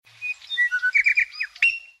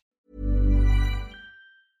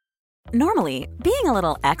Normally, being a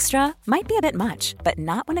little extra might be a bit much, but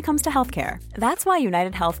not when it comes to healthcare. That's why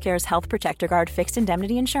United Healthcare's Health Protector Guard fixed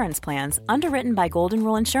indemnity insurance plans, underwritten by Golden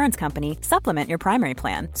Rule Insurance Company, supplement your primary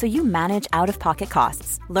plan so you manage out-of-pocket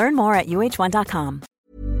costs. Learn more at uh1.com.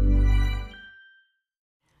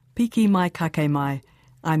 Piki mai kake mai.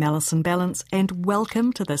 I'm Alison Ballance, and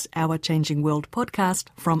welcome to this Our Changing World podcast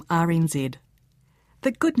from RNZ.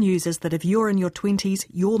 The good news is that if you're in your 20s,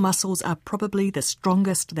 your muscles are probably the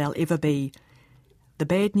strongest they'll ever be. The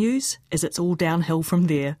bad news is it's all downhill from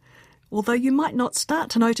there, although you might not start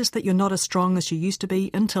to notice that you're not as strong as you used to be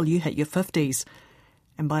until you hit your 50s.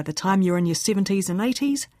 And by the time you're in your 70s and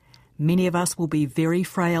 80s, many of us will be very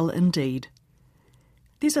frail indeed.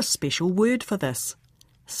 There's a special word for this,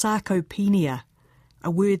 sarcopenia, a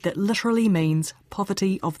word that literally means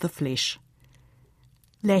poverty of the flesh.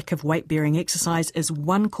 Lack of weight-bearing exercise is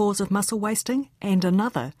one cause of muscle wasting, and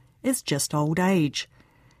another is just old age.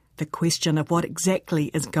 The question of what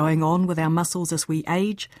exactly is going on with our muscles as we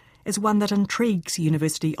age is one that intrigues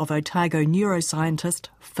University of Otago neuroscientist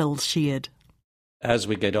Phil Sheard. As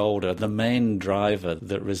we get older, the main driver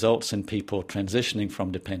that results in people transitioning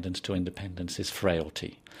from dependence to independence is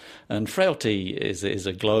frailty. And frailty is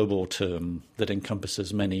a global term that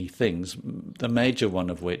encompasses many things, the major one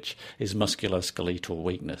of which is musculoskeletal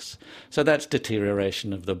weakness. So that's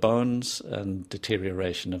deterioration of the bones and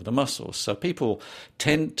deterioration of the muscles. So people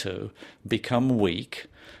tend to become weak,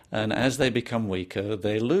 and as they become weaker,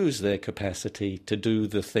 they lose their capacity to do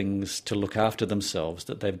the things to look after themselves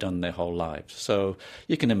that they've done their whole lives. So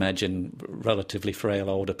you can imagine relatively frail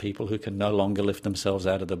older people who can no longer lift themselves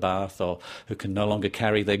out of the bath, or who can no longer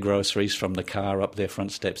carry their groceries from the car up their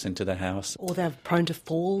front steps into the house. Or they're prone to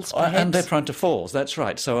falls, perhaps? And they're prone to falls, that's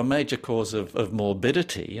right. So a major cause of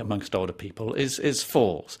morbidity amongst older people is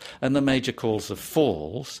falls. And the major cause of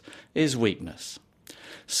falls is weakness.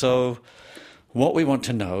 So what we want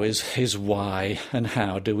to know is why and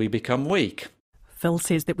how do we become weak? Phil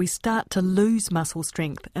says that we start to lose muscle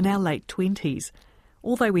strength in our late 20s,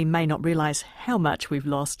 although we may not realise how much we've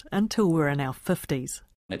lost until we're in our 50s.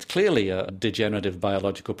 It's clearly a degenerative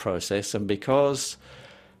biological process, and because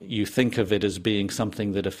you think of it as being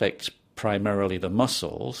something that affects primarily the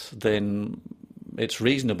muscles, then it's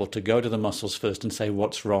reasonable to go to the muscles first and say,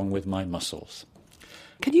 what's wrong with my muscles?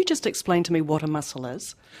 Can you just explain to me what a muscle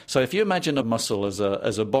is? So if you imagine a muscle as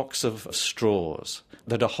a box of straws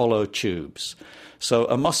that are hollow tubes. So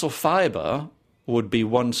a muscle fibre would be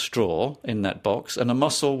one straw in that box, and a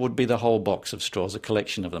muscle would be the whole box of straws, a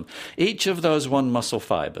collection of them. Each of those one muscle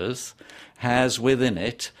fibres has within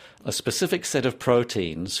it a specific set of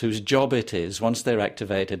proteins whose job it is, once they're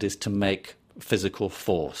activated, is to make physical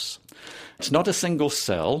force. It's not a single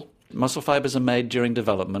cell. Muscle fibres are made during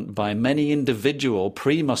development by many individual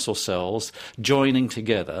pre-muscle cells joining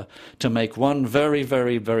together to make one very,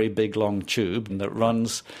 very, very big long tube that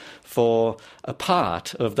runs for a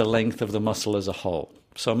part of the length of the muscle as a whole.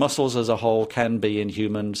 So muscles as a whole can be, in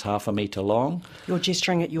humans, 1/2 metre long. You're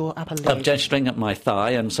gesturing at your upper leg. I'm gesturing at my thigh,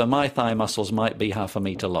 and so my thigh muscles might be 1/2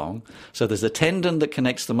 metre long. So there's a tendon that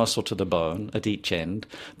connects the muscle to the bone at each end,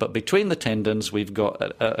 but between the tendons we've got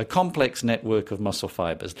a complex network of muscle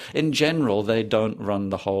fibres. In general, they don't run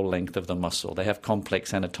the whole length of the muscle. They have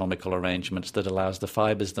complex anatomical arrangements that allows the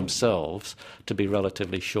fibres themselves to be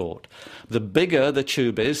relatively short. The bigger the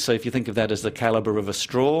tube is, so if you think of that as the calibre of a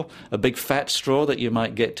straw, a big fat straw that you might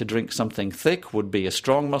get to drink something thick would be a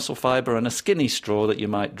strong muscle fibre, and a skinny straw that you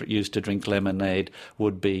might use to drink lemonade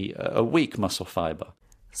would be a weak muscle fibre.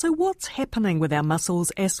 So what's happening with our muscles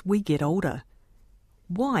as we get older?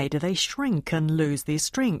 Why do they shrink and lose their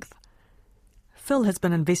strength? Phil has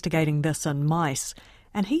been investigating this in mice,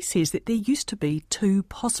 and he says that there used to be two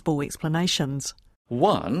possible explanations.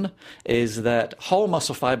 One is that whole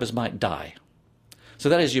muscle fibres might die. So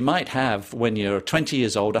that is, you might have, when you're 20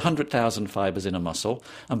 years old, 100,000 fibres in a muscle,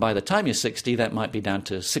 and by the time you're 60, that might be down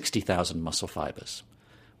to 60,000 muscle fibres.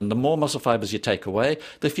 And the more muscle fibres you take away,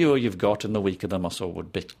 the fewer you've got and the weaker the muscle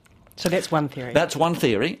would be. So that's one theory. That's one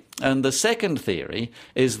theory. And the second theory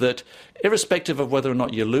is that irrespective of whether or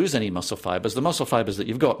not you lose any muscle fibres, the muscle fibres that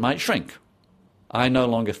you've got might shrink. I no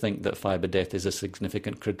longer think that fibre death is a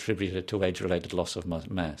significant contributor to age-related loss of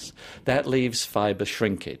mass. That leaves fibre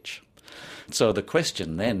shrinkage. So the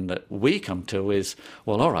question then that we come to is,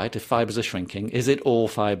 well, all right, if fibres are shrinking, is it all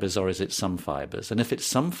fibres or is it some fibres? And if it's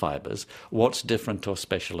some fibres, what's different or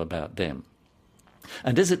special about them?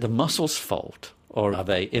 And is it the muscle's fault, or are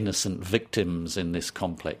they innocent victims in this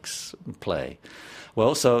complex play?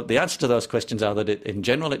 Well, so the answer to those questions are that in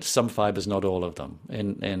general it's some fibres, not all of them.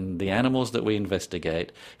 In the animals that we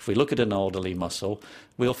investigate, if we look at an elderly mussel,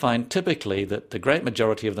 we'll find typically that the great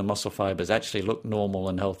majority of the mussel fibres actually look normal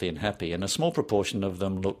and healthy and happy, and a small proportion of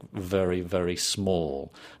them look very, very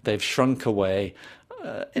small. They've shrunk away,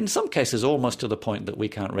 in some cases almost to the point that we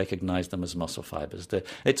can't recognise them as muscle fibres.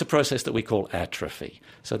 It's a process that we call atrophy.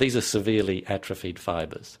 So these are severely atrophied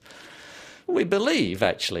fibres. We believe,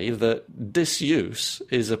 actually, that disuse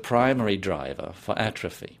is a primary driver for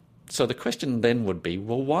atrophy. So the question then would be,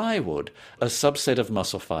 well, why would a subset of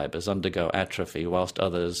muscle fibres undergo atrophy whilst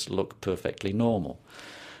others look perfectly normal?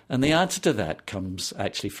 And the answer to that comes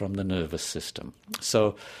actually from the nervous system.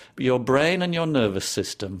 So your brain and your nervous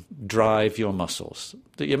system drive your muscles.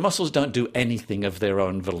 Your muscles don't do anything of their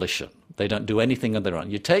own volition. They don't do anything of their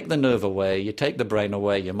own. You take the nerve away, you take the brain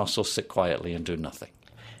away, your muscles sit quietly and do nothing.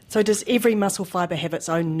 So does every muscle fibre have its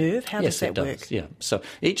own nerve? How does that work? Yes, it does, yeah. So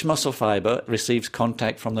each muscle fibre receives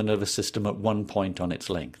contact from the nervous system at one point on its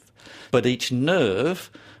length. But each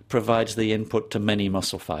nerve provides the input to many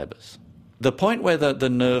muscle fibres. The point where the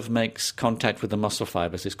nerve makes contact with the muscle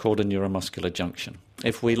fibres is called a neuromuscular junction.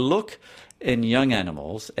 If we look in young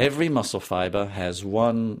animals, every muscle fibre has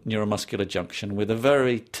one neuromuscular junction with a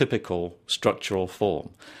very typical structural form.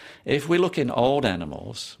 If we look in old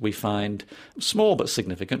animals, we find small but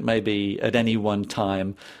significant, maybe at any one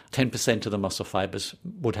time 10% of the muscle fibres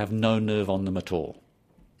would have no nerve on them at all.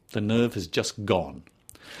 The nerve has just gone.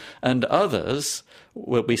 And others,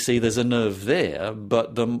 where we see there's a nerve there,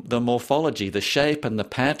 but the morphology, the shape and the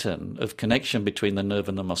pattern of connection between the nerve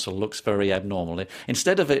and the muscle looks very abnormal.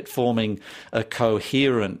 Instead of it forming a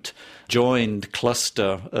coherent, joined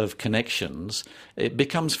cluster of connections, it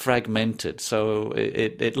becomes fragmented. So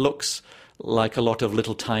it looks like a lot of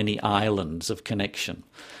little tiny islands of connection.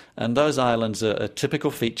 And those islands are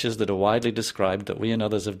typical features that are widely described, that we and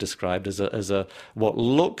others have described as a what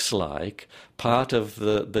looks like part of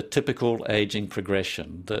the typical aging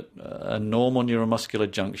progression, that a normal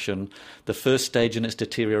neuromuscular junction, the first stage in its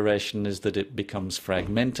deterioration is that it becomes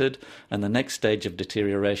fragmented, and the next stage of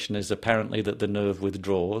deterioration is apparently that the nerve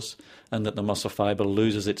withdraws and that the muscle fibre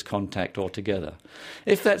loses its contact altogether.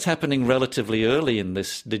 If that's happening relatively early in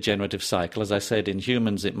this degenerative cycle, as I said, in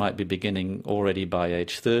humans it might be beginning already by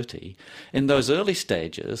age 30, in those early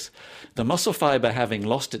stages, the muscle fibre, having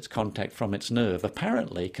lost its contact from its nerve,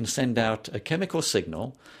 apparently can send out a chemical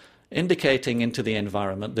signal indicating into the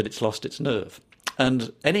environment that it's lost its nerve.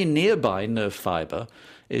 And any nearby nerve fibre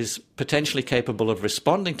is potentially capable of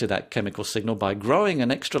responding to that chemical signal by growing an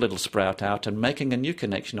extra little sprout out and making a new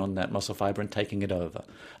connection on that muscle fibre and taking it over.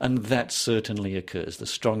 And that certainly occurs. There's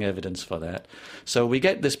strong evidence for that. So we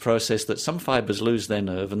get this process that some fibres lose their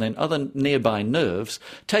nerve and then other nearby nerves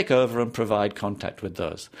take over and provide contact with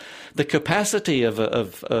those. The capacity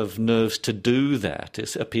of nerves to do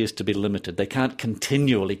that appears to be limited. They can't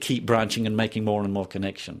continually keep branching and making more and more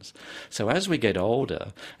connections. So as we get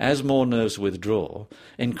older, as more nerves withdraw,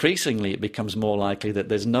 increasingly it becomes more likely that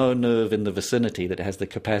there's no nerve in the vicinity that has the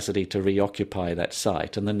capacity to reoccupy that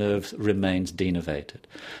site, and the nerve remains denervated.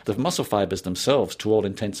 The muscle fibres themselves, to all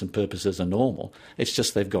intents and purposes, are normal. It's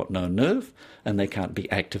just they've got no nerve and they can't be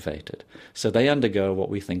activated. So they undergo what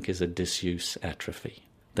we think is a disuse atrophy.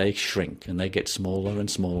 They shrink and they get smaller and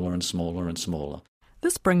smaller and smaller and smaller.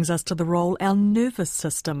 This brings us to the role our nervous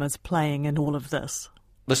system is playing in all of this.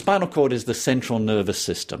 The spinal cord is the central nervous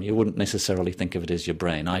system. You wouldn't necessarily think of it as your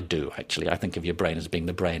brain. I do, actually. I think of your brain as being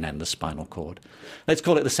the brain and the spinal cord. Let's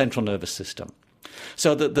call it the central nervous system.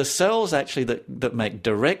 So the cells actually that make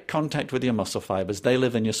direct contact with your muscle fibres, they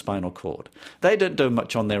live in your spinal cord. They don't do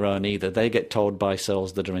much on their own either. They get told by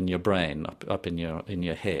cells that are in your brain, up in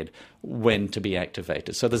your head, when to be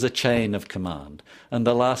activated. So there's a chain of command. And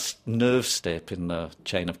the last nerve step in the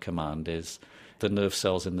chain of command is the nerve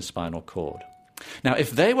cells in the spinal cord. Now, if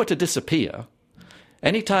they were to disappear,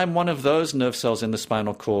 any time one of those nerve cells in the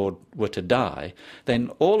spinal cord were to die, then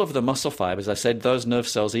all of the muscle fibres, I said those nerve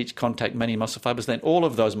cells each contact many muscle fibres, then all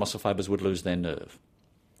of those muscle fibres would lose their nerve.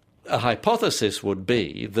 A hypothesis would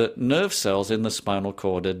be that nerve cells in the spinal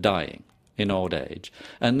cord are dying in old age,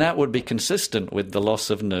 and that would be consistent with the loss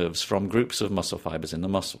of nerves from groups of muscle fibres in the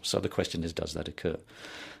muscle. So the question is, does that occur?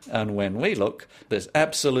 And when we look, there's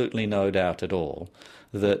absolutely no doubt at all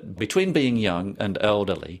that between being young and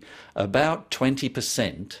elderly, about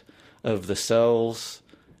 20% of the cells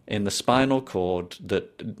in the spinal cord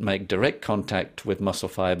that make direct contact with muscle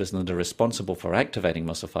fibres and that are responsible for activating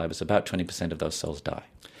muscle fibres, about 20% of those cells die.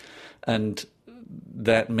 And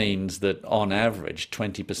that means that on average,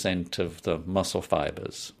 20% of the muscle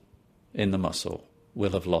fibres in the muscle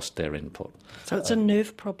will have lost their input. So it's a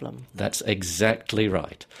nerve problem. That's exactly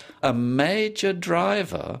right. A major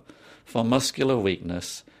driver for muscular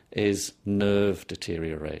weakness is nerve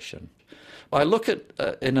deterioration. I look at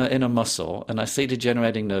in a muscle and I see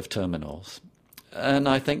degenerating nerve terminals, and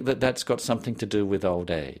I think that that's got something to do with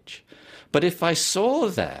old age. But if I saw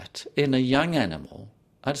that in a young animal,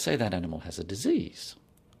 I'd say that animal has a disease.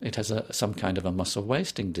 It has some kind of a muscle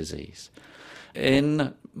wasting disease.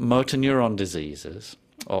 In motor neuron diseases,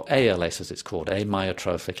 or ALS as it's called,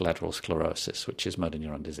 amyotrophic lateral sclerosis, which is motor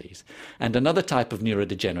neuron disease, and another type of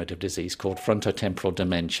neurodegenerative disease called frontotemporal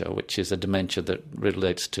dementia, which is a dementia that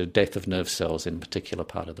relates to death of nerve cells in a particular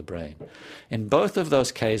part of the brain. In both of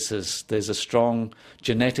those cases, there's a strong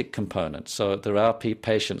genetic component. So there are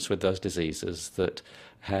patients with those diseases that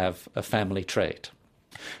have a family trait.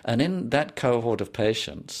 And in that cohort of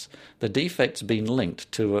patients, the defect's been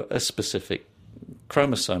linked to a specific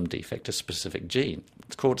chromosome defect, a specific gene.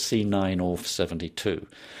 It's called C9orf72.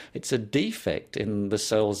 It's a defect in the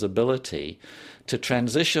cell's ability to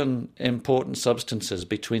transition important substances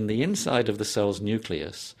between the inside of the cell's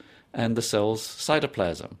nucleus and the cell's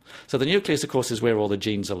cytoplasm. So the nucleus, of course, is where all the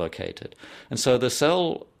genes are located. And so the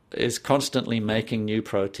cell is constantly making new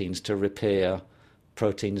proteins to repair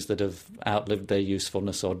proteins that have outlived their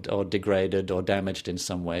usefulness or degraded or damaged in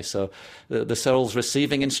some way. So the cell's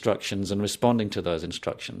receiving instructions and responding to those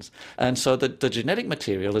instructions. And so the genetic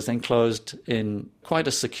material is enclosed in quite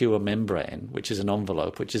a secure membrane, which is an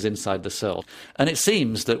envelope, which is inside the cell. And it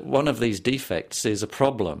seems that one of these defects is a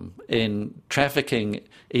problem in trafficking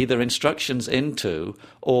either instructions into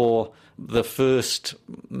or the first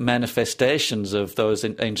manifestations of those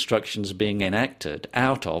instructions being enacted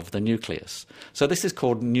out of the nucleus. So this is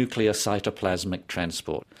called nuclear cytoplasmic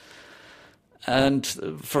transport. And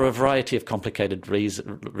for a variety of complicated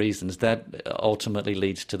reasons, that ultimately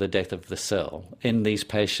leads to the death of the cell in these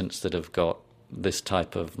patients that have got this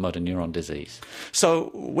type of motor neuron disease.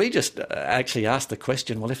 So we just actually asked the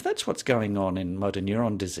question, well, if that's what's going on in motor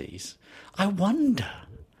neuron disease, I wonder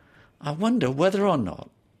whether or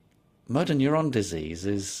not motor neuron disease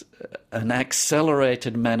is an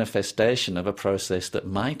accelerated manifestation of a process that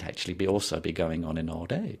might actually also be going on in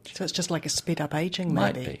old age. So it's just like a sped-up aging,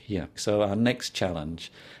 maybe? Might be, yeah. So our next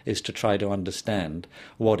challenge is to try to understand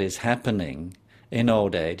what is happening in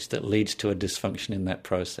old age that leads to a dysfunction in that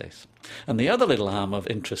process. And the other little arm of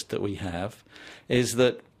interest that we have is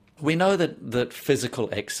that we know that physical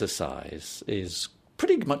exercise is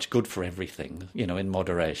pretty much good for everything, in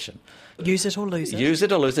moderation. Use it or lose it. Use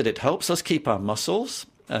it or lose it. It helps us keep our muscles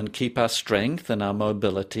and keep our strength and our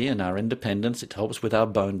mobility and our independence. It helps with our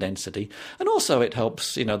bone density. And also it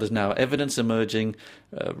helps, there's now evidence emerging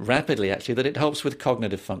rapidly, actually, that it helps with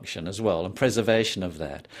cognitive function as well and preservation of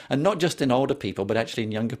that. And not just in older people, but actually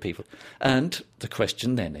in younger people. And the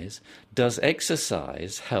question then is, does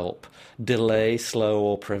exercise help delay, slow,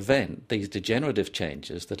 or prevent these degenerative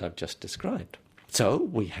changes that I've just described? So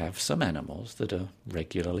we have some animals that are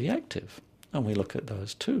regularly active, and we look at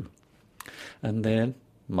those too. And their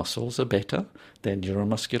muscles are better, their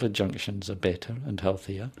neuromuscular junctions are better and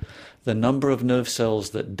healthier. The number of nerve cells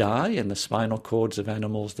that die in the spinal cords of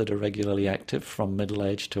animals that are regularly active from middle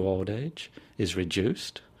age to old age is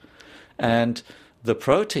reduced. And the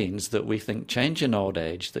proteins that we think change in old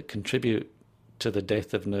age that contribute to the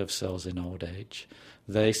death of nerve cells in old age,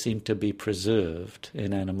 they seem to be preserved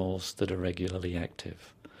in animals that are regularly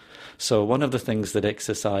active. So one of the things that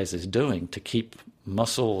exercise is doing to keep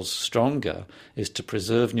muscles stronger is to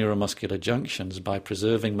preserve neuromuscular junctions by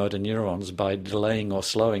preserving motor neurons, by delaying or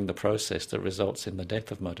slowing the process that results in the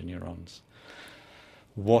death of motor neurons.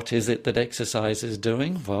 What is it that exercise is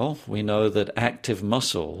doing? Well, we know that active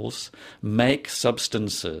muscles make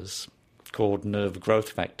substances called nerve growth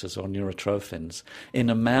factors or neurotrophins in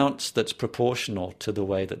amounts that's proportional to the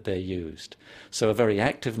way that they're used. So a very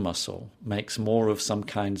active muscle makes more of some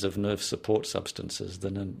kinds of nerve support substances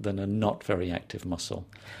than a not very active muscle.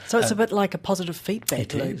 So it's a bit like a positive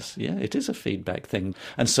feedback loop. It is, yeah, it is a feedback thing.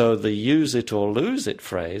 And so the use it or lose it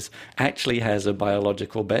phrase actually has a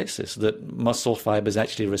biological basis, that muscle fibers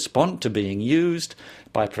actually respond to being used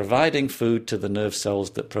by providing food to the nerve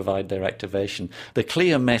cells that provide their activation. The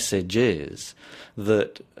clear message is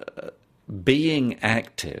that being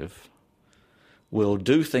active will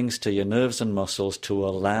do things to your nerves and muscles to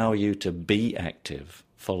allow you to be active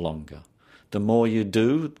for longer. The more you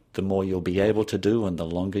do, the more you'll be able to do, and the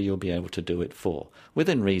longer you'll be able to do it for.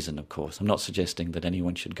 Within reason, of course. I'm not suggesting that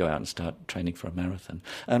anyone should go out and start training for a marathon.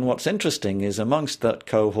 And what's interesting is amongst that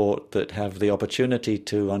cohort that have the opportunity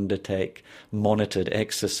to undertake monitored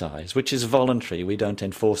exercise, which is voluntary, we don't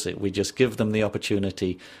enforce it, we just give them the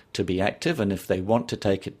opportunity to be active, and if they want to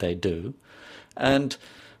take it, they do. And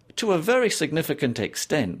to a very significant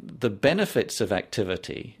extent, the benefits of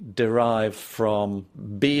activity derive from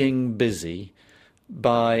being busy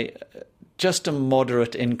by just a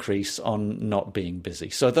moderate increase on not being busy.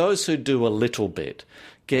 So those who do a little bit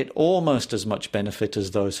get almost as much benefit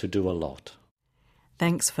as those who do a lot.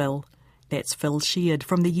 Thanks, Phil. That's Phil Sheard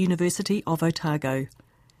from the University of Otago.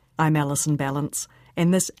 I'm Alison Ballance,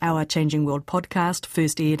 and this Our Changing World podcast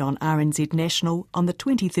first aired on RNZ National on the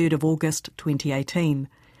 23rd of August 2018.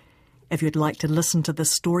 If you'd like to listen to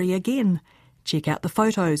this story again, check out the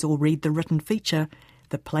photos or read the written feature,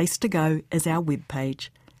 the place to go is our webpage,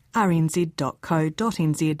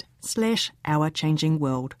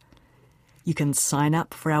 rnz.co.nz/ourchangingworld. You can sign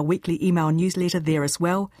up for our weekly email newsletter there as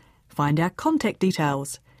well, find our contact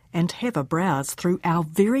details, and have a browse through our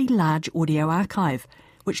very large audio archive,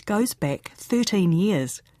 which goes back 13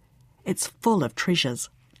 years. It's full of treasures.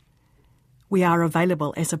 We are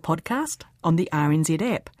available as a podcast on the RNZ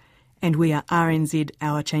app, and we are RNZ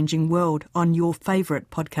Our Changing World on your favourite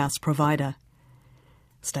podcast provider.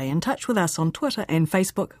 Stay in touch with us on Twitter and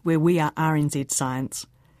Facebook, where we are RNZ Science.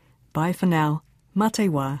 Bye for now. Mā te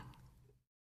wā.